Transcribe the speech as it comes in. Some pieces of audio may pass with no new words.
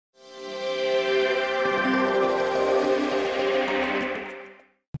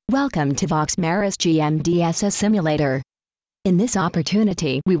Welcome to Voxmeris GMDSS simulator. In this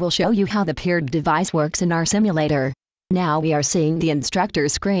opportunity, we will show you how the EPIRB device works in our simulator. Now we are seeing the instructor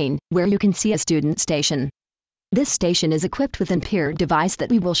screen, where you can see a student station. This station is equipped with an EPIRB device that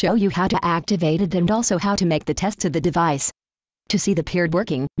we will show you how to activate it and also how to make the tests of the device. To see the EPIRB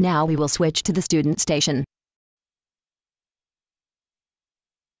working, now we will switch to the student station.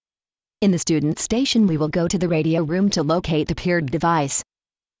 In the student station, we will go to the radio room to locate the EPIRB device.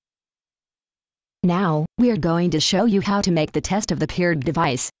 Now, we are going to show you how to make the test of the EPIRB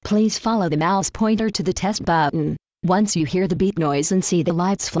device. Please follow the mouse pointer to the test button. Once you hear the beep noise and see the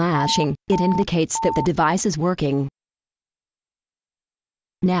lights flashing, it indicates that the device is working.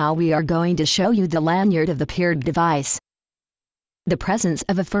 Now we are going to show you the lanyard of the EPIRB device. The presence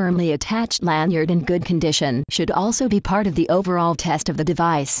of a firmly attached lanyard in good condition should also be part of the overall test of the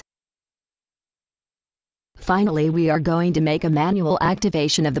device. Finally, we are going to make a manual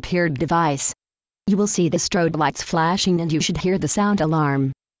activation of the EPIRB device. You will see the strobe lights flashing and you should hear the sound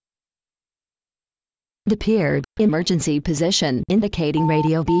alarm. The EPIRB, emergency position indicating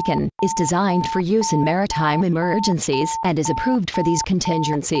radio beacon, is designed for use in maritime emergencies and is approved for these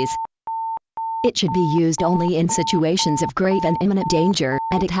contingencies. It should be used only in situations of grave and imminent danger,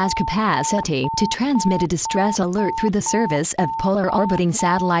 and it has capacity to transmit a distress alert through the service of polar orbiting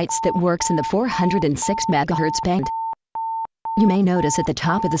satellites that works in the 406 MHz band. You may notice at the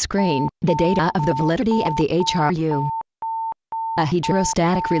top of the screen, the data of the validity of the HRU. A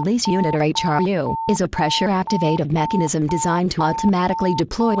hydrostatic release unit or HRU is a pressure-activated mechanism designed to automatically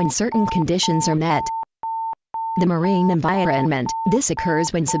deploy when certain conditions are met. The marine environment, this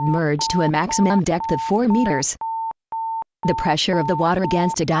occurs when submerged to a maximum depth of 4 meters. The pressure of the water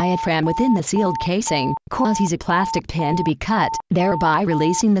against a diaphragm within the sealed casing causes a plastic pin to be cut, thereby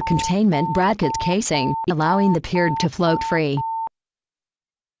releasing the containment bracket casing, allowing the EPIRB to float free.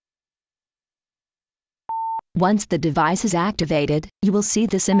 Once the device is activated, you will see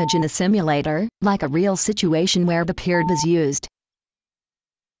this image in the simulator, like a real situation where the EPIRB is used.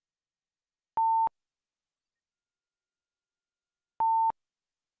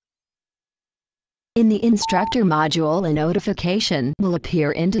 In the instructor module, a notification will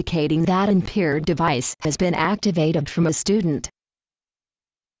appear indicating that an EPIRB device has been activated from a student.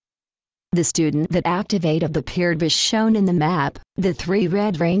 The student that activated the EPIRB is shown in the map. The 3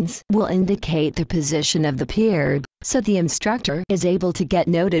 red rings will indicate the position of the EPIRB, so the instructor is able to get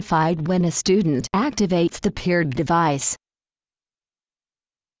notified when a student activates the EPIRB device.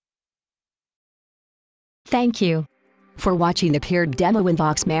 Thank you for watching the EPIRB demo in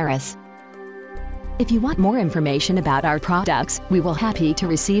Voxmeris. If you want more information about our products, we will happy to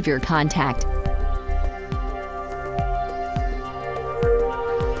receive your contact.